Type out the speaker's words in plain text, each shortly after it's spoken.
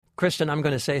Kristen, I'm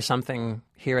going to say something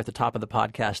here at the top of the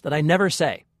podcast that I never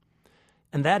say.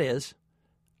 And that is,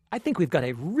 I think we've got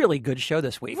a really good show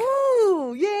this week.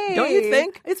 Woo! Yay! Don't you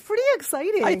think? It's pretty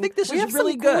exciting. I think this we is have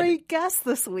really some good. Great guests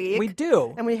this week. We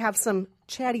do. And we have some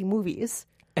chatty movies.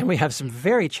 And we have some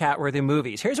very chat-worthy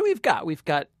movies. Here's what we've got. We've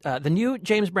got the new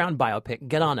James Brown biopic,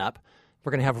 Get On Up.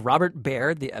 We're going to have Robert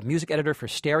Baird, the music editor for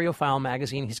Stereophile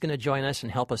magazine. He's going to join us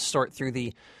and help us sort through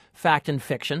the fact and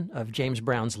fiction of James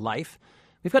Brown's life.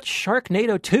 We've got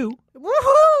Sharknado 2.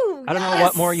 Woohoo! I don't know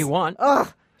what more you want. Ugh,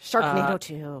 Sharknado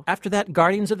 2. After that,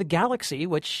 Guardians of the Galaxy,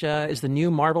 which is the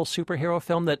new Marvel superhero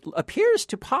film that appears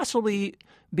to possibly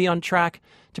be on track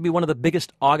to be one of the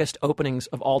biggest August openings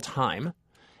of all time.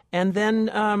 And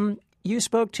then you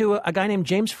spoke to a guy named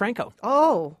James Franco.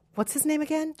 Oh, what's his name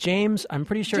again? James, I'm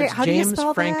pretty sure it's how do you James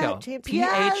spell Franco. that? James-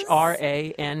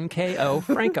 Phranko,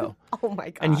 Franco. Oh,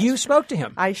 my gosh. And you spoke to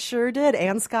him. I sure did.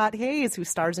 And Scott Hayes, who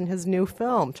stars in his new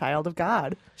film, Child of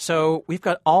God. So we've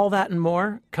got all that and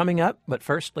more coming up. But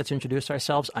first, let's introduce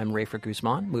ourselves. I'm Rafer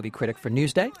Guzman, movie critic for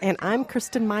Newsday. And I'm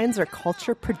Kristen Meinzer,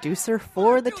 culture producer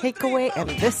for The Takeaway, and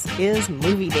this is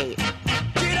Movie Date.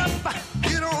 Get up,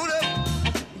 get on up,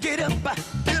 get up,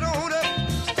 get on up,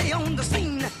 stay on the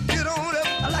scene, get on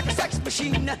up, like a sex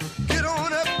machine, get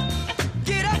on up,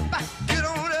 get up, get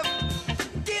on up,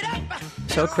 get up.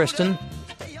 So, Kristen,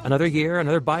 another year,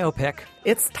 another biopic.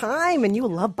 It's time, and you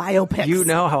love biopics. You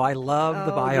know how I love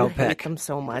the You hate biopic. them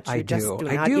so much. I You just do. do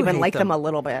I not do even hate like them them. a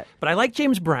little bit. But I like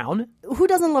James Brown. Who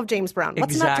doesn't love James Brown?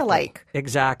 What's not to like?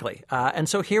 Exactly. And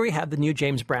so here we have the new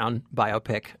James Brown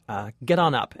biopic, Get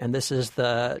On Up. And this is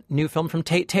the new film from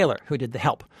Tate Taylor, who did The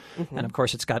Help. Mm-hmm. And, of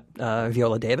course, it's got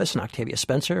Viola Davis and Octavia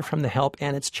Spencer from The Help.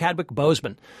 And it's Chadwick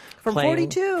Boseman. From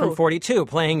 42. From 42,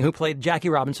 who played Jackie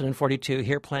Robinson in 42,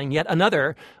 here playing yet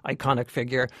another iconic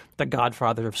figure, the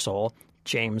Godfather of Soul,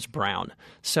 James Brown.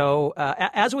 So,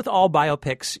 as with all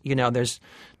biopics, you know, there's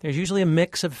usually a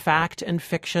mix of fact and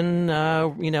fiction.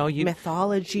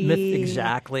 Mythology.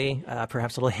 Exactly.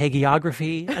 Perhaps a little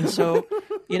hagiography. And so,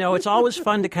 you know, it's always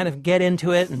fun to kind of get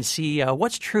into it and see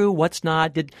what's true, what's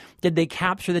not. Did they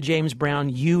capture the James Brown?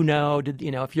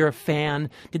 If you're a fan,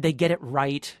 did they get it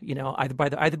right? You know, either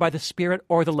by the spirit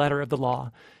or the letter of the law.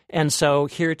 And so,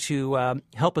 here to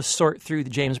help us sort through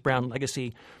the James Brown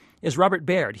legacy is Robert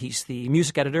Baird. He's the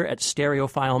music editor at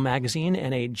Stereophile magazine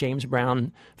and a James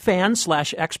Brown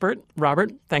fan/expert.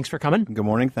 Robert, thanks for coming. Good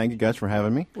morning. Thank you guys for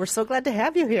having me. We're so glad to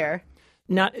have you here.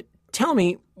 Now, tell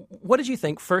me, what did you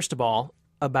think, first of all,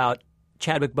 about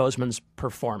Chadwick Boseman's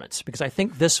performance? Because I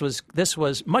think this was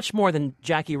much more than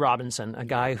Jackie Robinson, a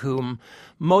guy whom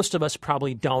most of us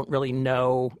probably don't really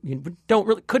know,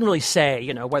 couldn't really say,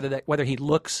 you know, whether he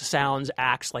looks, sounds,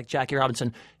 acts like Jackie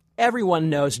Robinson. Everyone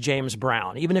knows James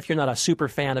Brown. Even if you're not a super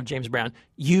fan of James Brown,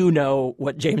 you know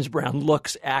what James Brown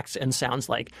looks, acts, and sounds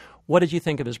like. What did you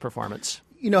think of his performance?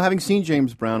 You know, having seen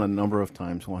James Brown a number of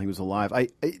times while he was alive,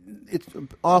 it's an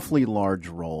awfully large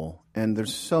role, and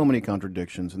there's so many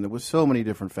contradictions, and there was so many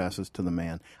different facets to the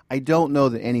man. I don't know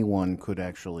that anyone could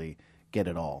actually get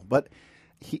it all. But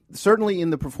he certainly in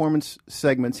the performance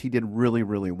segments, he did really,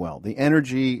 really well. The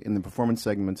energy in the performance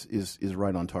segments is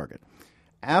right on target.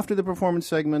 After the performance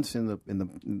segments in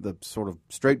the sort of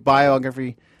straight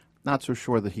biography, not so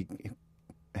sure that he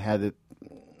had it.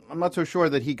 I'm not so sure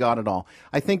that he got it all.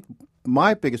 I think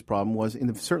my biggest problem was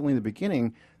certainly in the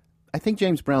beginning. I think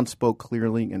James Brown spoke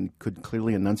clearly and could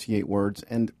clearly enunciate words,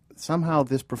 and somehow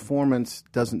this performance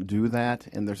doesn't do that.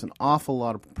 And there's an awful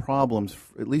lot of problems,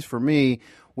 at least for me,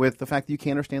 with the fact that you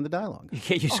can't understand the dialogue.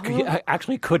 You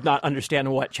actually could not understand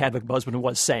what Chadwick Boseman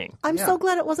was saying. I'm so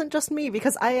glad it wasn't just me,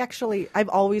 because I've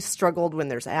always struggled when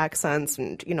there's accents,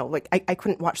 and, you know, like I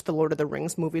couldn't watch the Lord of the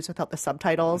Rings movies without the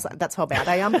subtitles. That's how bad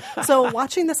I am. So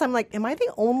watching this, I'm like, am I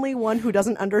the only one who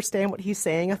doesn't understand what he's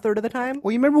saying a third of the time?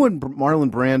 Well, you remember when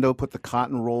Marlon Brando put the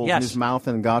cotton rolls Yes. in his mouth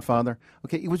in Godfather?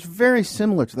 Okay, it was very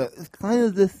similar to that. It's kind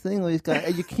of this thing where he's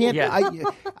got, you can't, Yeah.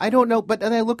 I don't know, but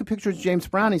then I look at pictures of James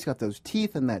Brown, he's got those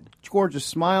teeth and that gorgeous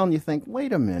smile, and you think,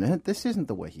 wait a minute, this isn't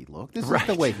the way he looked. This isn't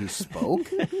the way he spoke.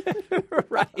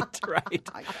 Right.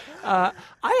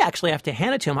 I actually have to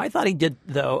hand it to him. I thought he did,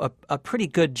 though, a pretty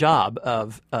good job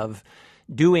of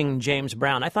doing James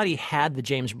Brown. I thought he had the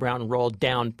James Brown role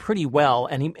down pretty well,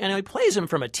 and he plays him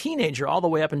from a teenager all the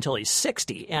way up until he's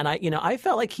 60. And I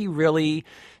felt like he really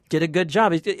did a good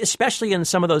job, especially in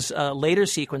some of those later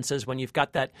sequences when you've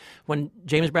got when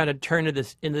James Brown had turned into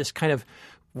this kind of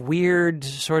weird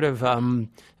sort of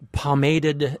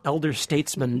pomaded elder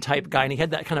statesman type guy, and he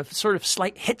had that kind of sort of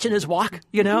slight hitch in his walk,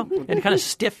 and kind of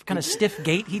stiff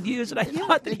gait he'd use, and I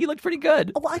thought that he looked pretty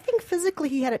good. Well, I think physically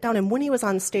he had it down, and when he was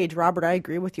on stage, Robert, I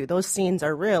agree with you. Those scenes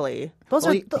are really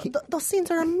those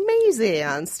scenes are amazing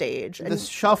on stage. The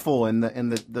shuffle and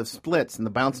the splits and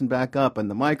the bouncing back up and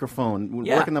the microphone,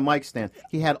 working the mic stand.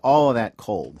 He had all of that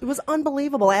cold. It was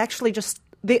unbelievable. I actually just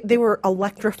they were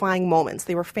electrifying moments.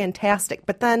 They were fantastic.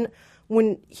 But then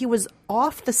when he was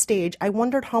off the stage, I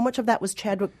wondered how much of that was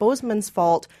Chadwick Boseman's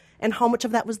fault and how much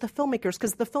of that was the filmmakers,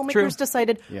 because the filmmakers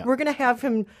decided we're going to have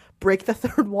him break the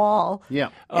third wall. Yeah.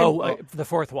 The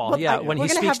fourth wall. When he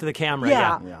speaks to the camera.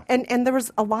 Yeah. And there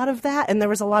was a lot of that, and there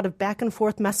was a lot of back and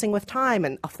forth messing with time,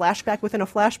 and a flashback within a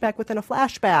flashback within a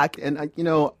flashback. And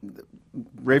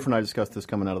Rafe and I discussed this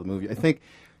coming out of the movie. I think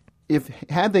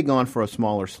had they gone for a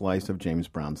smaller slice of James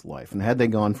Brown's life, and had they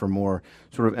gone for more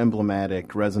sort of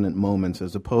emblematic, resonant moments,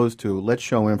 as opposed to let's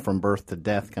show him from birth to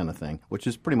death kind of thing, which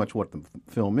is pretty much what the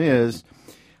film is,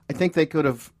 I think they could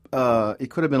have. It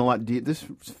could have been a lot deep. This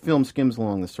film skims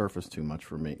along the surface too much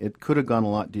for me. It could have gone a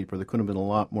lot deeper. There could have been a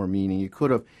lot more meaning. You could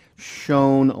have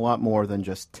shown a lot more than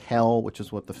just tell, which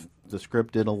is what the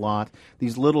script did a lot.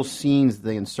 These little scenes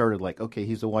they inserted, like, okay,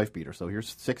 he's a wife beater, so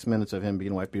here's 6 minutes of him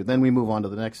being a wife beater. Then we move on to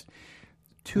the next.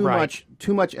 Too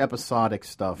much episodic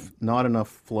stuff, not enough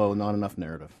flow, not enough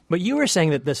narrative. But you were saying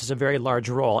that this is a very large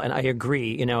role, and I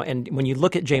agree. And when you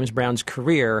look at James Brown's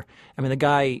career, I mean, the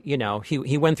guy,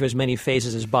 he went through as many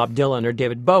phases as Bob Dylan or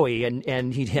David Bowie,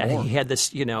 and he had this,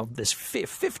 this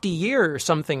 50-year or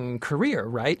something career,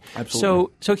 right?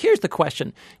 Absolutely. So here's the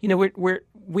question.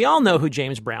 We all know who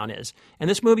James Brown is, and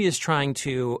this movie is trying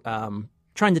to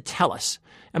tell us.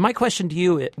 And my question to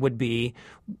you would be,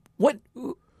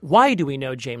 why do we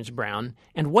know James Brown,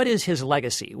 and what is his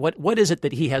legacy? What is it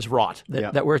that he has wrought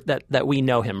that we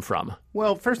know him from?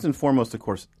 Well, first and foremost, of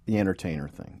course, the entertainer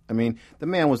thing. I mean, the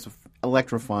man was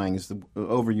electrifying is the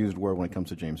overused word when it comes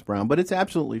to James Brown, but it's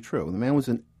absolutely true. The man was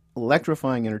an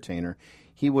electrifying entertainer.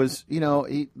 He was,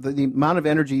 the amount of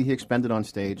energy he expended on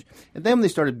stage, and then when they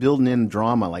started building in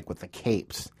drama, like with the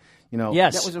capes.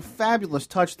 Yes. That was a fabulous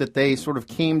touch that they sort of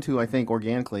came to, I think,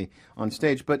 organically on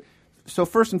stage. But so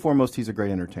first and foremost, he's a great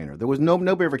entertainer. There was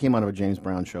nobody ever came out of a James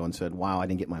Brown show and said, "Wow, I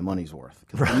didn't get my money's worth."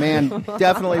 The man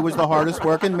definitely was the hardest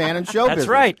working man in show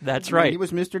business. That's right. He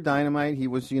was Mr. Dynamite. He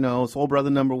was, Soul Brother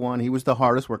 #1. He was the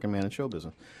hardest working man in show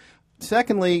business.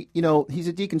 Secondly, he's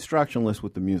a deconstructionist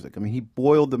with the music. I mean, he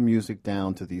boiled the music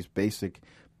down to these basic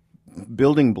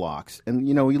building blocks. And,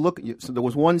 so there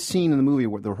was one scene in the movie,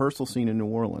 the rehearsal scene in New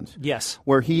Orleans. Yes.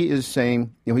 Where he is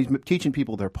saying, he's teaching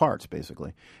people their parts,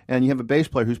 basically. And you have a bass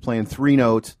player who's playing 3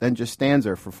 notes, then just stands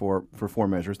there for four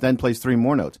measures, then plays 3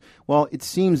 more notes. Well, it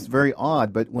seems very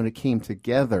odd, but when it came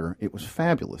together, it was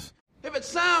fabulous. If it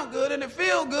sounds good and it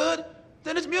feel good,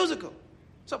 then it's musical.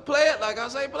 So play it like I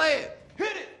say play it.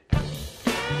 Hit it.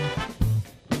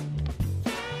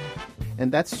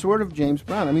 And that's sort of James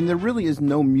Brown. I mean, there really is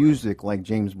no music like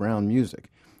James Brown music.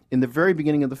 In the very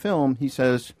beginning of the film, he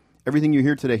says, everything you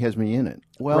hear today has me in it.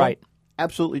 Well, right.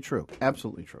 Absolutely true.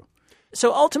 Absolutely true.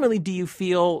 So ultimately, do you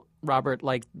feel, Robert,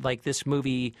 like this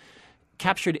movie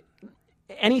captured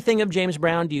anything of James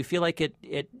Brown? Do you feel like it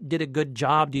did a good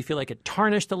job? Do you feel like it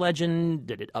tarnished the legend?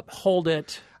 Did it uphold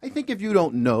it? I think if you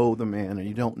don't know the man and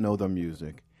you don't know the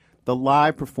music, the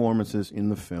live performances in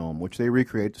the film, which they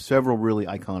recreate several really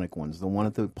iconic ones, the one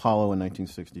at the Apollo in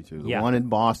 1962, the one in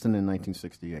Boston in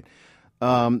 1968,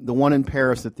 the one in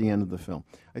Paris at the end of the film.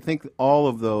 I think all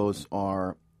of those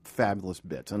are fabulous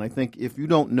bits. And I think if you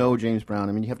don't know James Brown,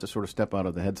 I mean, you have to sort of step out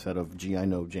of the headset of, gee, I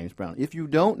know James Brown. If you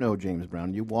don't know James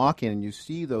Brown, you walk in and you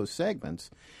see those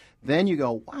segments, then you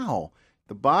go, wow,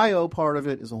 the bio part of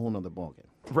it is a whole other ballgame.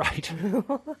 Right.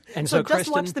 And so so just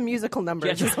Kristen, watch the musical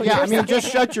numbers. Yeah, I mean, just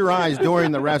shut your eyes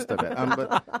during the rest of it.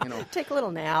 Take little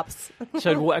naps.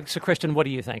 So Kristen, what do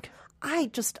you think? I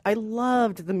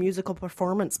loved the musical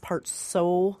performance part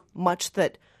so much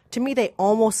that, to me, they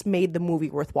almost made the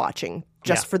movie worth watching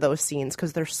just for those scenes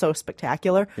because they're so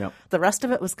spectacular. Yep. The rest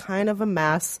of it was kind of a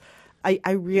mess.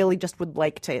 I really just would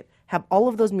like to have all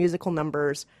of those musical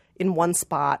numbers in one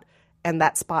spot, and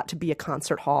that spot to be a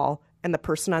concert hall, and the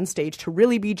person on stage to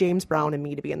really be James Brown and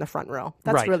me to be in the front row.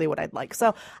 That's really what I'd like.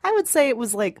 So I would say it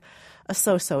was like a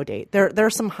so-so date. There are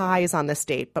some highs on this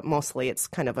date, but mostly it's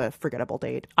kind of a forgettable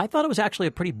date. I thought it was actually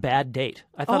a pretty bad date.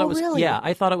 I thought it was really?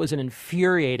 I thought it was an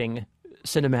infuriating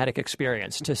cinematic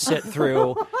experience to sit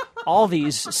through all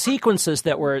these sequences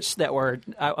that were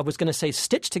I was going to say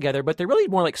stitched together, but they're really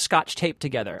more like Scotch taped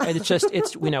together. And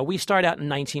it's we start out in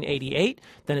 1988,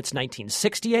 then it's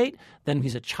 1968, then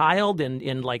he's a child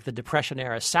in like the Depression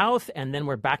era South, and then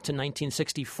we're back to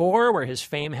 1964 where his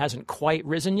fame hasn't quite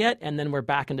risen yet, and then we're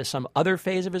back into some other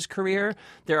phase of his career.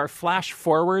 There are flash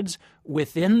forwards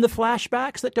within the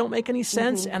flashbacks that don't make any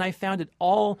sense, and I found it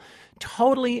all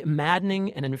totally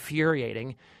maddening and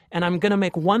infuriating. And I'm going to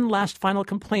make one last final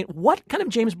complaint. What kind of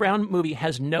James Brown movie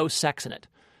has no sex in it?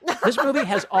 This movie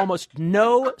has almost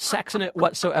no sex in it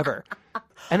whatsoever.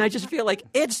 And I just feel like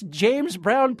it's James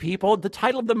Brown, people. The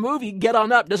title of the movie, Get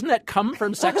On Up. Doesn't that come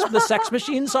from the Sex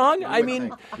Machine song?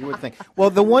 You would think. Well,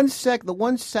 the one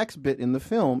sex bit in the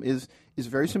film is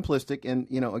very simplistic, and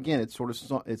again, it's sort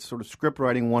of script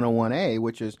writing 101A,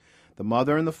 which is the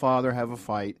mother and the father have a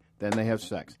fight, then they have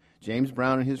sex. James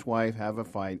Brown and his wife have a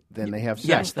fight, then they have sex.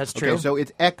 Yes, that's true. Okay, so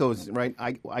it echoes, right?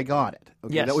 I got it.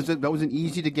 Okay, yes. That was an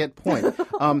easy to get point.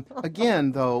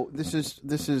 Again, though, this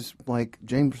is like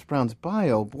James Brown's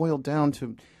bio boiled down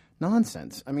to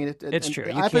nonsense. I mean, it's true.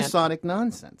 Episodic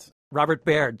nonsense. Robert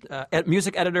Baird,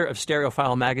 music editor of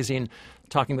Stereophile magazine,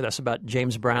 talking with us about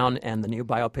James Brown and the new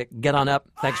biopic, Get On Up.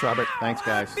 Thanks, Robert. Thanks,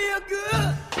 guys. I feel good.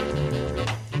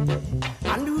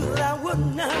 I knew that I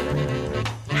would not.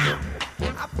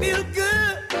 I feel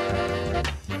good.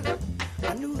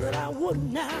 I knew that I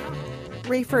would not.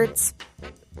 Rafer, it's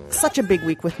such a big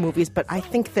week with movies, but I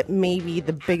think that maybe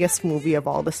the biggest movie of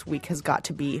all this week has got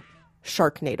to be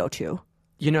Sharknado 2.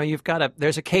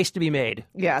 There's a case to be made.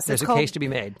 Yes. There's a case to be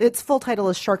made. Its full title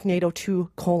is Sharknado 2,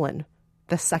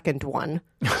 the second one.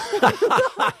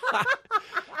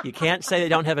 You can't say they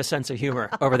don't have a sense of humor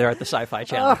over there at the Sci-Fi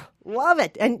Channel. Love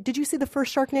it. And did you see the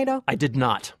first Sharknado? I did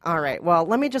not. All right. Well,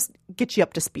 let me just get you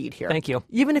up to speed here. Thank you.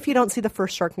 Even if you don't see the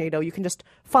first Sharknado, you can just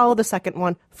follow the second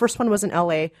one. First one was in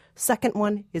L.A. Second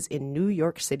one is in New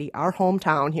York City, our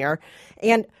hometown here.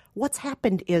 And what's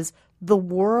happened is the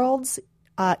world's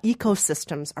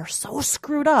ecosystems are so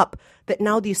screwed up that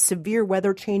now these severe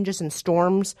weather changes and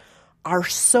storms are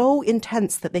so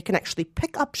intense that they can actually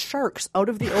pick up sharks out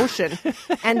of the ocean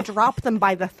and drop them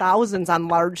by the thousands on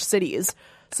large cities.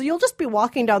 So you'll just be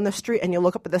walking down the street and you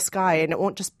look up at the sky and it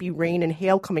won't just be rain and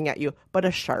hail coming at you, but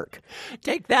a shark.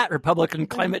 Take that, Republican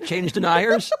climate change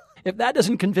deniers. If that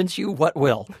doesn't convince you, what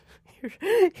will?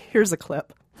 Here's a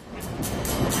clip.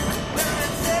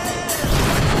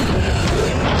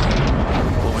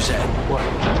 What was that?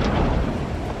 What?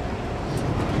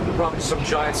 Probably some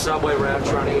giant subway rat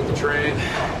trying to eat the train.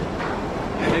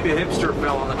 Maybe a hipster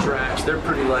fell on the tracks. They're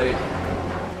pretty late.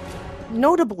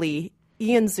 Notably,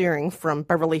 Ian Ziering from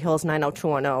Beverly Hills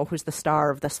 90210, who's the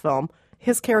star of this film,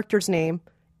 his character's name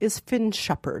is Finn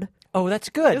Shepard. Oh, that's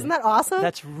good. Isn't that awesome?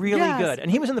 That's really good.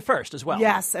 And he was in the first as well.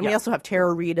 Yes, and we also have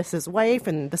Tara Reid as his wife.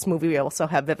 In this movie, we also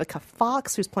have Vivica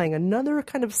Fox, who's playing another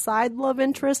kind of side love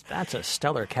interest. That's a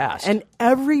stellar cast. And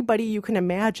everybody you can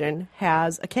imagine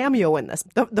has a cameo in this.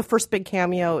 The first big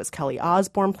cameo is Kelly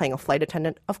Osbourne playing a flight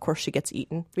attendant. Of course, she gets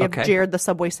eaten. We have Jared, the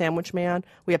Subway sandwich man.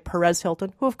 We have Perez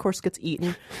Hilton, who of course gets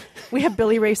eaten. We have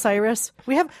Billy Ray Cyrus.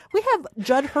 We have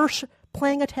Judd Hirsch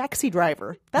playing a taxi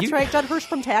driver. That's right, Judd Hirsch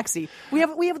from Taxi. We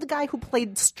have the guy who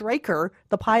played Stryker,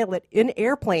 the pilot, in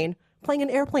Airplane, playing an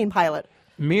airplane pilot.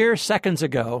 Mere seconds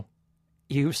ago,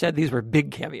 you said these were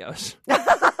big cameos.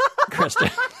 Kristen.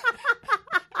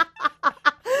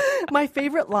 My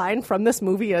favorite line from this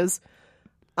movie is,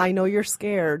 "I know you're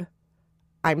scared.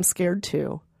 I'm scared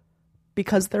too.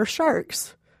 Because they're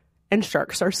sharks. And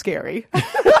sharks are scary."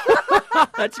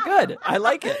 That's good. I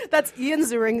like it. That's Ian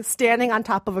Ziering standing on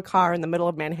top of a car in the middle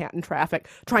of Manhattan traffic,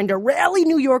 trying to rally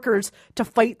New Yorkers to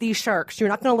fight these sharks. You're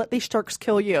not going to let these sharks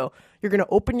kill you. You're going to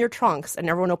open your trunks, and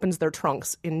everyone opens their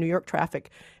trunks in New York traffic.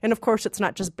 And of course, it's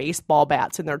not just baseball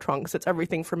bats in their trunks. It's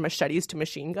everything from machetes to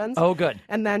machine guns. Oh, good.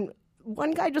 And then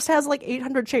one guy just has like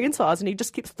 800 chainsaws, and he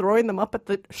just keeps throwing them up at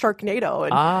the Sharknado.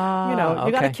 And,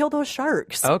 you got to kill those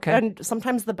sharks. Okay. And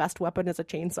sometimes the best weapon is a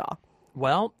chainsaw.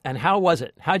 Well, and how was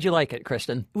it? How'd you like it,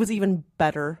 Kristen? It was even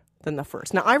better than the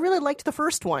first. Now, I really liked the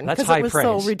first one because it was praise.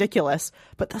 So ridiculous.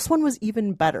 But this one was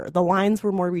even better. The lines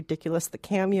were more ridiculous. The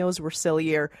cameos were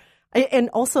sillier. And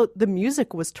also, the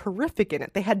music was terrific in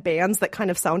it. They had bands that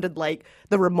kind of sounded like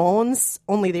the Ramones,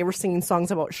 only they were singing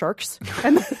songs about sharks.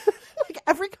 And like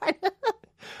every kind of...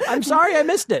 I'm sorry I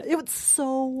missed it. It was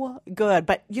so good.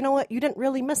 But you know what? You didn't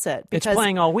really miss it. It's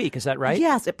playing all week. Is that right?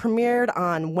 Yes. It premiered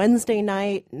on Wednesday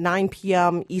night, 9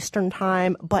 p.m. Eastern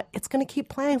Time. But it's going to keep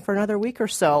playing for another week or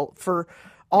so. For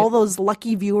all those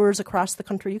lucky viewers across the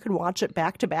country, you can watch it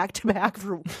back to back to back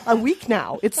for a week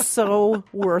now. It's so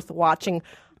worth watching.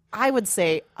 I would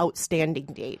say outstanding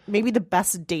date. Maybe the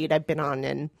best date I've been on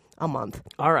in a month.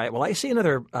 All right. Well, I see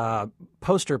another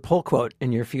poster pull quote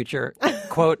in your future.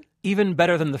 Quote, even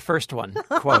better than the first one.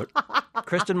 Quote,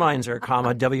 Kristen Meinzer,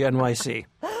 comma, WNYC.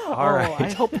 All right.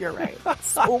 I hope you're right.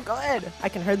 So good. I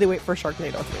can hardly wait for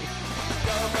Sharknado 3.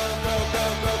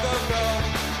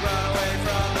 Run away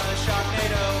from the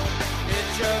Sharknado.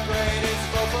 It's your greatest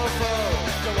foe.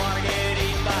 Don't wanna get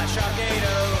eaten by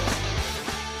Sharknado.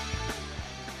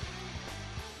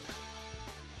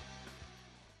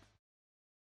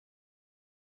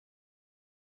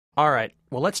 All right.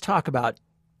 Well, let's talk about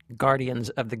Guardians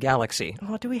of the Galaxy.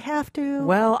 Oh, do we have to?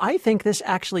 Well, I think this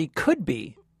actually could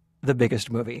be the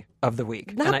biggest movie of the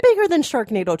week. Not bigger than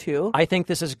Sharknado 2. I think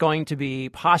this is going to be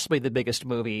possibly the biggest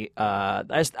movie.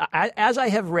 As I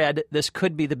have read, this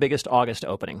could be the biggest August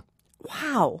opening.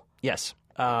 Wow. Yes.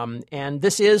 And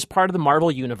this is part of the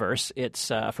Marvel universe.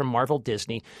 It's from Marvel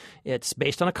Disney. It's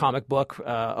based on a comic book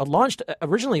launched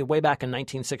originally way back in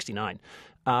 1969.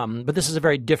 But this is a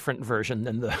very different version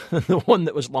than the one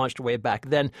that was launched way back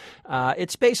then.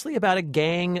 It's basically about a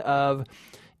gang of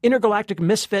intergalactic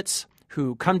misfits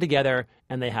who come together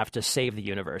and they have to save the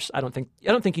universe. I don't think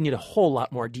you need a whole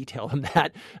lot more detail than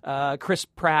that. Chris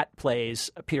Pratt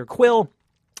plays Peter Quill.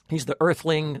 He's the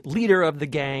Earthling leader of the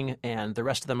gang, and the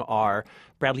rest of them are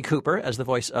Bradley Cooper as the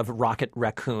voice of Rocket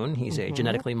Raccoon. He's a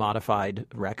genetically modified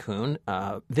raccoon.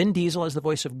 Vin Diesel as the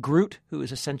voice of Groot, who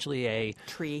is essentially a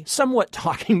Tree. somewhat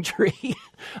talking tree.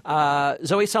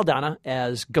 Zoe Saldana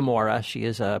as Gamora. She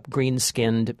is a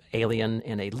green-skinned alien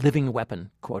and a living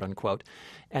weapon, quote unquote.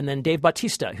 And then Dave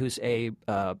Bautista, who's a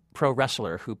pro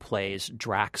wrestler who plays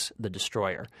Drax the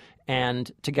Destroyer. And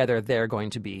together they're going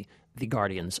to be the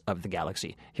Guardians of the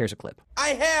Galaxy. Here's a clip. I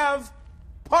have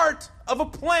part of a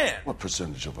plan. What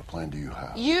percentage of a plan do you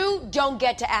have? You don't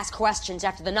get to ask questions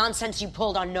after the nonsense you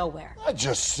pulled on Nowhere. I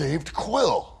just saved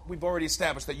Quill. We've already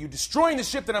established that you destroying the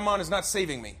ship that I'm on is not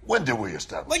saving me. When did we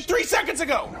establish? Like 3 seconds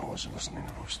ago! No, I wasn't listening.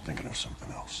 I was thinking of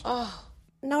something else.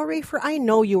 Now, Rafer, I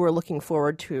know you were looking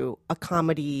forward to a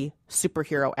comedy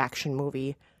superhero action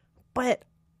movie, but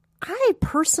I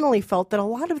personally felt that a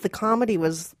lot of the comedy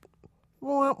was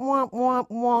wah, wah, wah,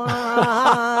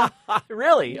 wah.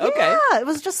 Really? Okay. Yeah, it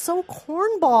was just so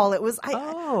cornball. It was. I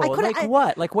couldn't.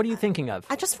 What? Like, what are you thinking of?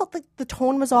 I just felt like the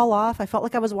tone was all off. I felt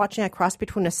like I was watching a cross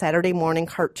between a Saturday morning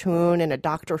cartoon and a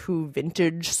Doctor Who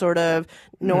vintage sort of.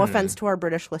 No offense to our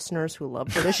British listeners who love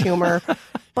British humor,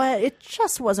 but it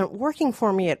just wasn't working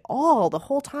for me at all. The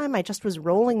whole time I just was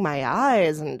rolling my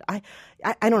eyes, and I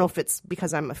don't know if it's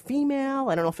because I'm a female.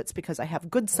 I don't know if it's because I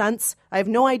have good sense. I have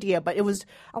no idea, but it was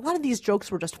a lot of these jokes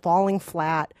were just falling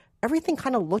flat. Everything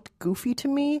kind of looked goofy to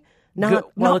me.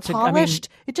 Not polished.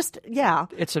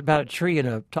 It's about a tree and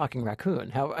a talking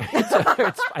raccoon.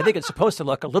 I think it's supposed to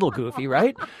look a little goofy,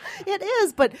 right? It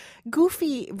is, but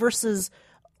goofy versus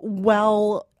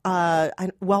well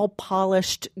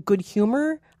polished good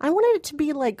humor. I wanted it to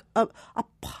be like a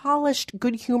polished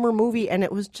good humor movie, and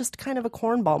it was just kind of a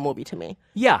cornball movie to me.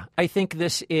 Yeah, I think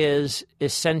this is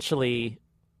essentially.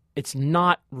 It's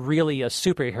not really a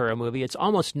superhero movie. It's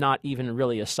almost not even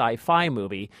really a sci-fi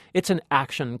movie. It's an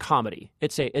action comedy.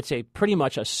 It's a pretty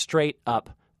much a straight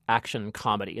up action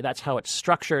comedy. That's how it's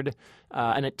structured,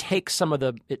 and it takes some of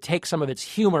its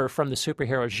humor from the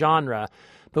superhero genre.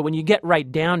 But when you get right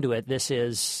down to it, this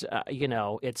is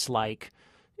it's like.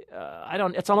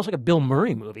 It's almost like a Bill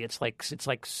Murray movie. It's like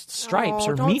Stripes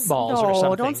or Meatballs or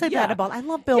something. Don't say that about. I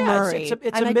love Bill Murray,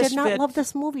 I did not love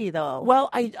this movie though. Well,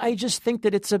 I just think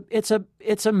that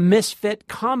it's a misfit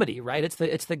comedy, right?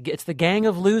 It's the gang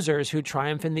of losers who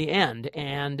triumph in the end,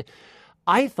 and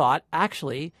I thought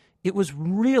actually it was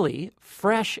really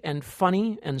fresh and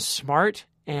funny and smart.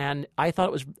 And I thought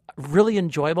it was really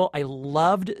enjoyable. I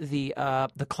loved the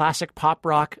classic pop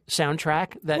rock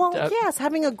soundtrack. Yes,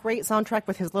 having a great soundtrack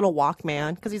with his little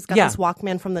Walkman, because he's got this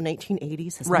Walkman from the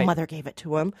 1980s. His mother gave it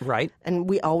to him. Right. And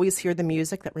we always hear the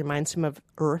music that reminds him of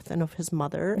Earth and of his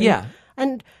mother.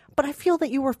 But I feel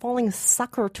that you were falling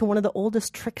sucker to one of the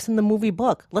oldest tricks in the movie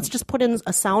book. Let's just put in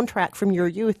a soundtrack from your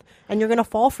youth, and you're going to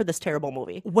fall for this terrible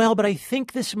movie. Well, but I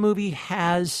think this movie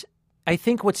has... I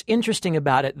think what's interesting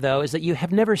about it, though, is that you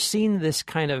have never seen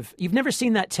you've never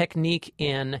seen that technique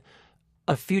in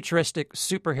a futuristic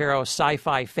superhero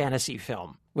sci-fi fantasy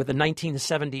film with a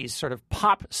 1970s sort of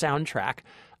pop soundtrack.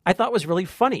 I thought was really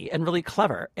funny and really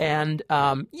clever. And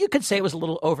you could say it was a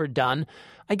little overdone.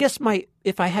 I guess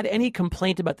if I had any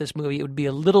complaint about this movie, it would be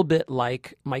a little bit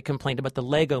like my complaint about the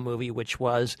Lego movie, which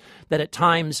was that at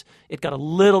times it got a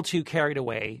little too carried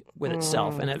away with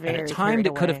itself, and at times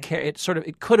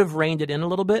it could have reined it in a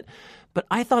little bit. But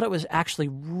I thought it was actually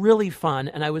really fun,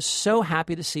 and I was so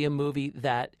happy to see a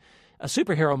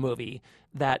superhero movie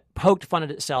that poked fun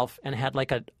at itself and had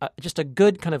like just a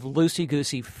good kind of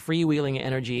loosey-goosey, freewheeling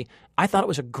energy. I thought it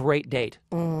was a great date.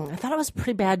 I thought it was a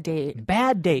pretty bad date.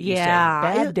 Bad date, you yeah,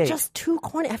 say. Bad date. Just too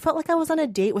corny. I felt like I was on a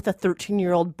date with a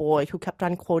 13-year-old boy who kept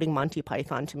on quoting Monty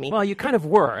Python to me. Well, you kind of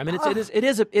were. I mean, it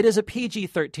is a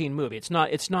PG-13 movie. It's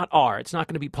not R. It's not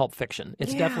going to be Pulp Fiction.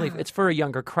 It's definitely it's for a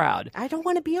younger crowd. I don't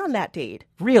want to be on that date.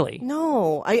 Really?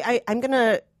 No. I'm going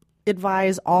to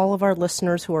advise all of our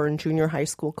listeners who are in junior high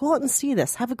school, go out and see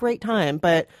this. Have a great time.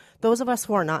 But those of us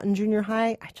who are not in junior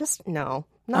high,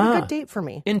 not a good date for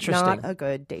me. Interesting. Not a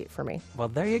good date for me. Well,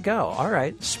 there you go. All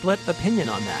right. Split opinion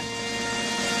on that.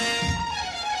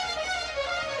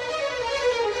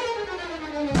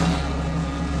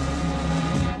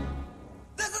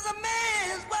 This is a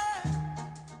man's world.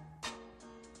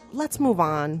 Let's move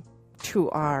on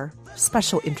to our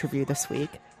special interview this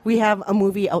week. We have a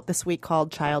movie out this week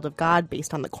called Child of God,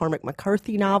 based on the Cormac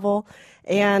McCarthy novel.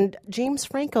 And James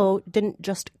Franco didn't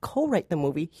just co-write the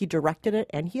movie, he directed it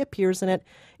and he appears in it.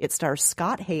 It stars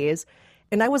Scott Hayes.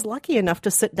 And I was lucky enough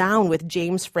to sit down with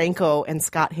James Franco and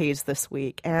Scott Hayes this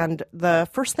week. And the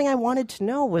first thing I wanted to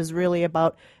know was really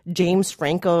about James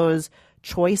Franco's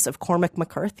choice of Cormac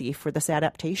McCarthy for this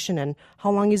adaptation and how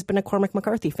long he's been a Cormac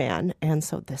McCarthy fan. And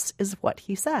so this is what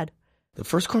he said. The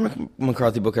first Cormac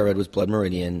McCarthy book I read was Blood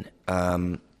Meridian,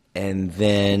 and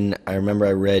then I remember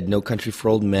I read No Country for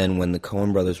Old Men when the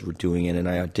Coen brothers were doing it, and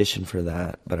I auditioned for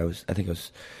that, but I think I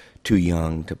was too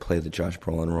young to play the Josh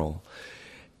Brolin role.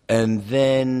 And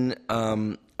then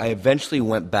I eventually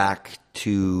went back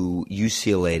to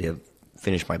UCLA to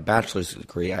finish my bachelor's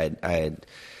degree. I had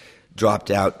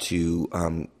dropped out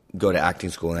to go to acting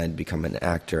school, and I had become an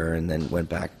actor, and then went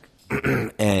back,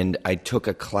 and I took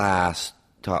a class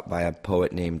taught by a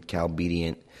poet named Cal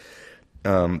Bedient,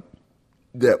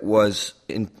 that was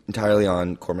entirely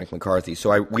on Cormac McCarthy.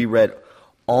 So we read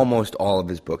almost all of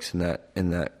his books in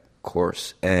that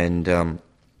course, and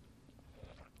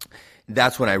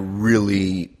that's when I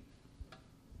really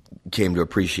came to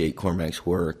appreciate Cormac's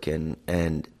work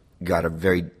and got a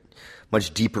very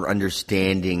much deeper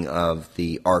understanding of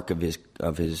the arc of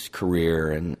his career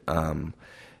and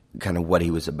kind of what he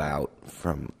was about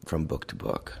from book to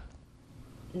book.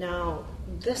 Now,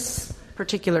 this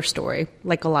particular story,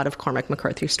 like a lot of Cormac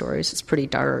McCarthy stories, is pretty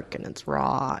dark and it's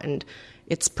raw, and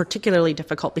it's particularly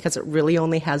difficult because it really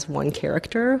only has one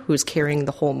character who's carrying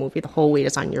the whole movie. The whole weight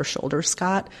is on your shoulders,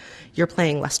 Scott. You're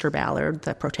playing Lester Ballard,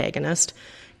 the protagonist,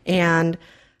 and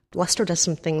Lester does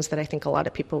some things that I think a lot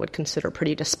of people would consider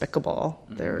pretty despicable.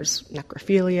 There's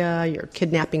necrophilia, you're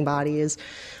kidnapping bodies.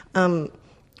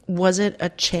 Was it a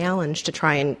challenge to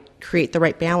try and create the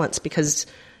right balance? Because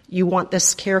you want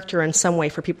this character in some way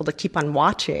for people to keep on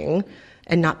watching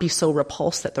and not be so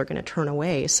repulsed that they're going to turn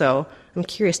away. So I'm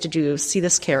curious, did you see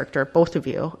this character, both of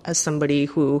you, as somebody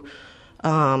who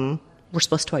we're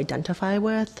supposed to identify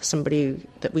with, somebody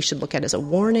that we should look at as a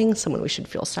warning, someone we should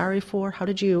feel sorry for? How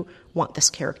did you want this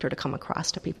character to come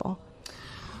across to people?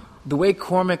 The way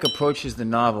Cormac approaches the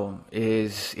novel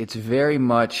is it's very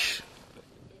much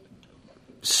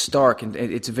stark, and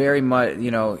it's very much,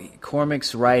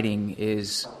 Cormac's writing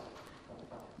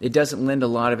it doesn't lend a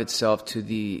lot of itself to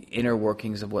the inner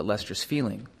workings of what Lester's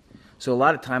feeling. So a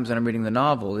lot of times when I'm reading the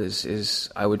novel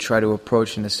is I would try to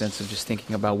approach in the sense of just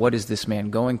thinking about what is this man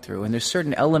going through. And there's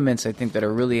certain elements I think that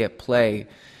are really at play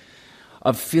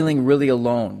of feeling really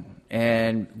alone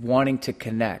and wanting to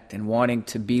connect and wanting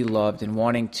to be loved and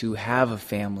wanting to have a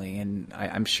family. And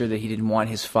I'm sure that he didn't want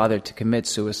his father to commit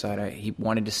suicide. He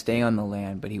wanted to stay on the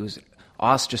land, but he was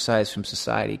ostracized from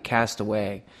society, cast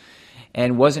away,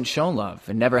 and wasn't shown love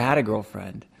and never had a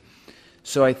girlfriend.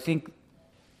 So I think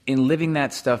in living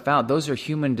that stuff out, those are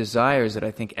human desires that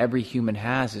I think every human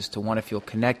has, is to want to feel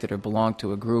connected or belong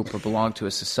to a group or belong to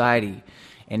a society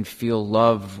and feel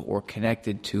love or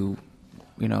connected to,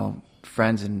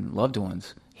 friends and loved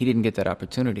ones. He didn't get that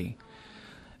opportunity.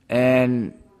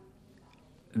 And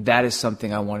that is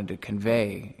something I wanted to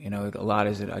convey. A lot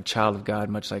as a child of God,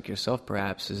 much like yourself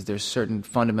perhaps, is there's certain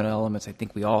fundamental elements I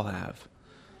think we all have,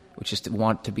 which is to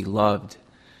want to be loved.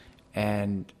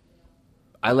 And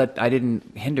I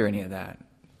didn't hinder any of that.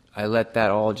 I let that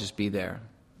all just be there.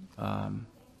 So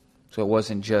it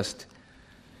wasn't just,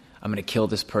 I'm going to kill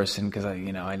this person because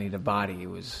I need a body.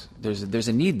 There's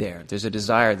a need there. There's a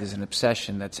desire. There's an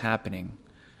obsession that's happening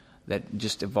that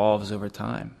just evolves over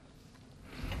time.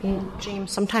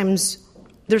 James, sometimes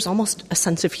there's almost a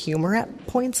sense of humor at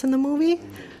points in the movie.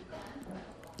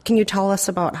 Can you tell us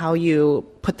about how you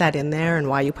put that in there and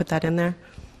why you put that in there?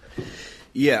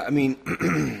 Yeah, I mean,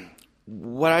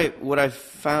 what I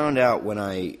found out when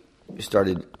I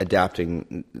started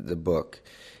adapting the book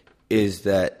is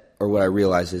that, or what I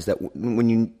realized is that when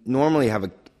you normally have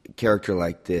a character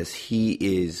like this, he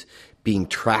is being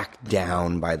tracked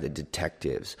down by the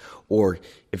detectives, or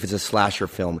if it's a slasher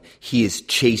film, he is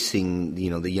chasing,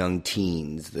 the young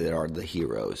teens that are the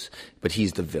heroes, but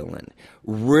he's the villain.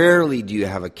 Rarely do you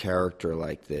have a character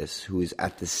like this who is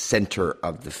at the center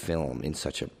of the film in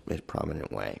such a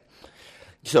prominent way.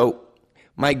 So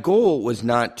my goal was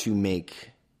not to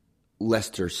make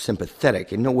Lester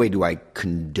sympathetic. In no way do I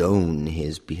condone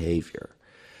his behavior,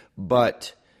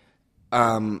 but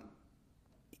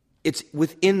it's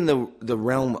within the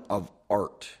realm of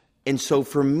art. And so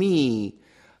for me,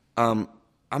 I'm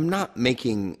not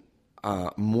making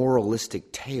a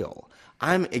moralistic tale.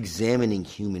 I'm examining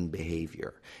human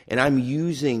behavior. And I'm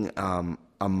using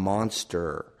a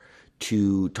monster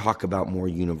to talk about more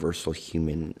universal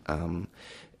human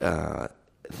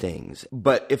things.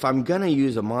 But if I'm going to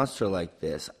use a monster like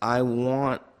this, I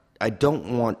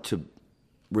don't want to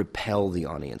repel the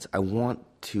audience. I want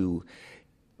to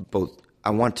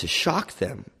shock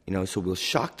them, so we'll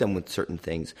shock them with certain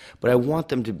things, but I want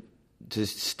them to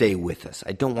stay with us.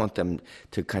 I don't want them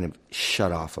to kind of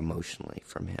shut off emotionally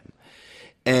from him.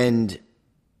 And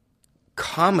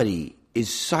comedy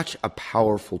is such a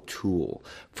powerful tool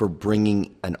for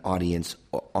bringing an audience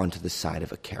onto the side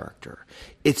of a character.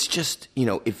 It's just,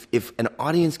 if an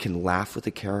audience can laugh with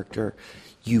a character,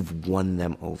 you've won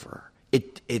them over.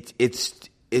 It's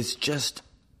just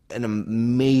an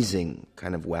amazing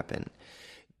kind of weapon.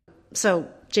 So,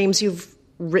 James, you've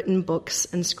written books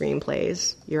and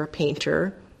screenplays. You're a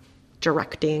painter,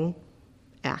 directing,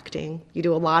 acting. You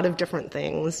do a lot of different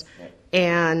things.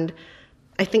 And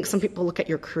I think some people look at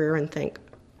your career and think,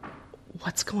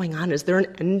 what's going on? Is there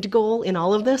an end goal in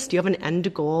all of this? Do you have an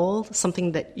end goal,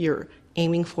 something that you're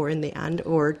aiming for in the end?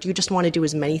 Or do you just want to do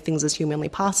as many things as humanly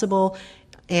possible?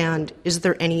 And is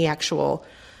there any actual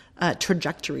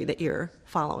trajectory that you're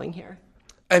following here?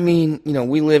 I mean,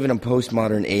 we live in a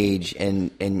postmodern age,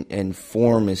 and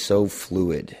form is so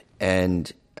fluid. And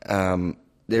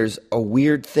there's a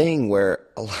weird thing where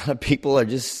a lot of people are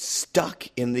just stuck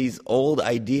in these old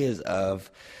ideas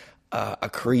of a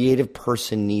creative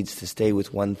person needs to stay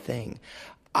with one thing.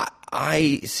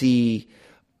 I see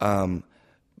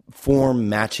form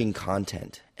matching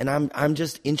content, and I'm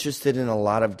just interested in a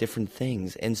lot of different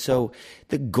things. And so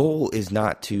the goal is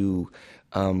not to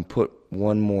put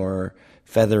one more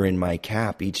feather in my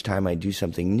cap each time I do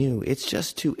something new. It's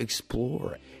just to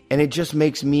explore. And it just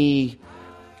makes me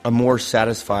a more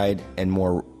satisfied and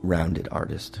more rounded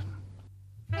artist.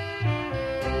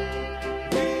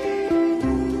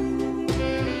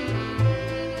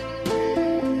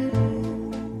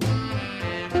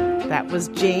 That was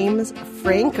James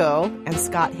Franco and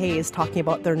Scott Hayes talking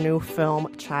about their new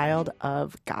film, Child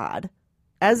of God.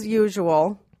 As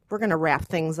usual, we're going to wrap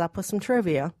things up with some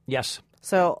trivia. Yes.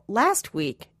 So last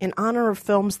week, in honor of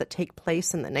films that take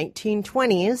place in the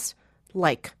 1920s,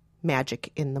 like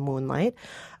Magic in the Moonlight,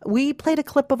 we played a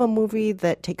clip of a movie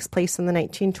that takes place in the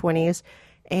 1920s,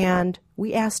 and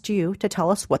we asked you to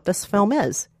tell us what this film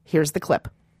is. Here's the clip.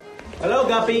 Hello,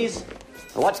 Guppies.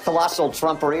 What colossal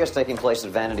trumpery is taking place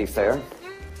at Vanity Fair?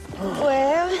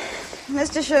 Well,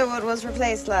 Mr. Sherwood was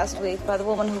replaced last week by the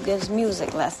woman who gives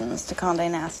music lessons to Condé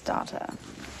Nast's daughter.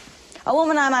 A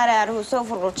woman, I might add, who's so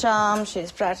full of charm,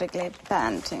 she's practically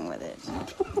panting with it.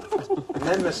 And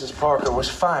then Mrs. Parker was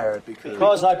fired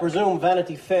because I presume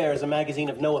Vanity Fair is a magazine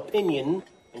of no opinion,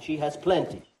 and she has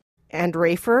plenty. And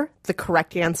Rafer, the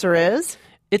correct answer is...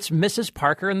 It's Mrs.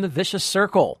 Parker and the Vicious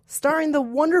Circle. Starring the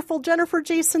wonderful Jennifer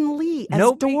Jason Leigh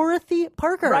as Dorothy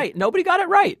Parker. Right. Nobody got it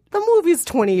right. The movie's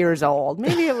 20 years old.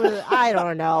 Maybe it was, I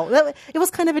don't know. It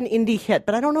was kind of an indie hit,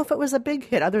 but I don't know if it was a big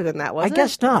hit other than that, was it? I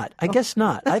guess not. I guess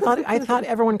not. I thought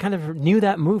everyone kind of knew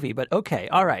that movie, but okay.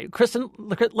 All right. Kristen,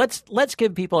 let's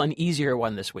give people an easier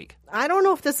one this week. I don't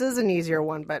know if this is an easier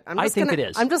one, but I think it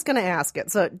is. I'm just going to ask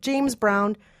it. So, James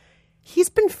Brown... He's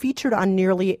been featured on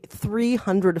nearly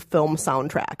 300 film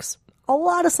soundtracks. A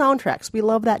lot of soundtracks. We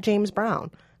love that James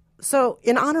Brown. So,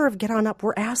 in honor of Get On Up,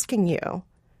 we're asking you,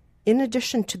 in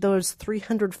addition to those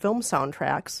 300 film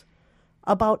soundtracks,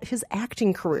 about his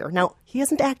acting career. Now, he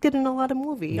hasn't acted in a lot of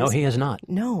movies. No, he has not.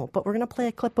 No, but we're going to play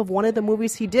a clip of one of the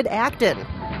movies he did act in.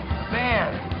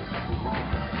 Man,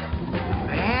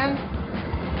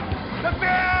 the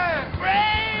beer!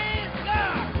 Praise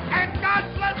God! And God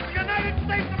bless the United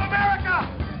States of America!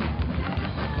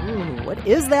 What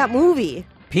is that movie?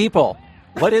 People,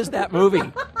 what is that movie?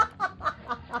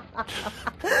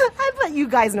 I bet you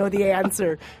guys know the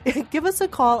answer. Give us a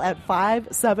call at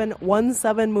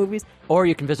 5717 Movies. Or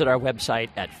you can visit our website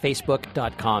at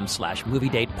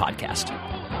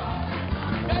facebook.com/moviedatepodcast.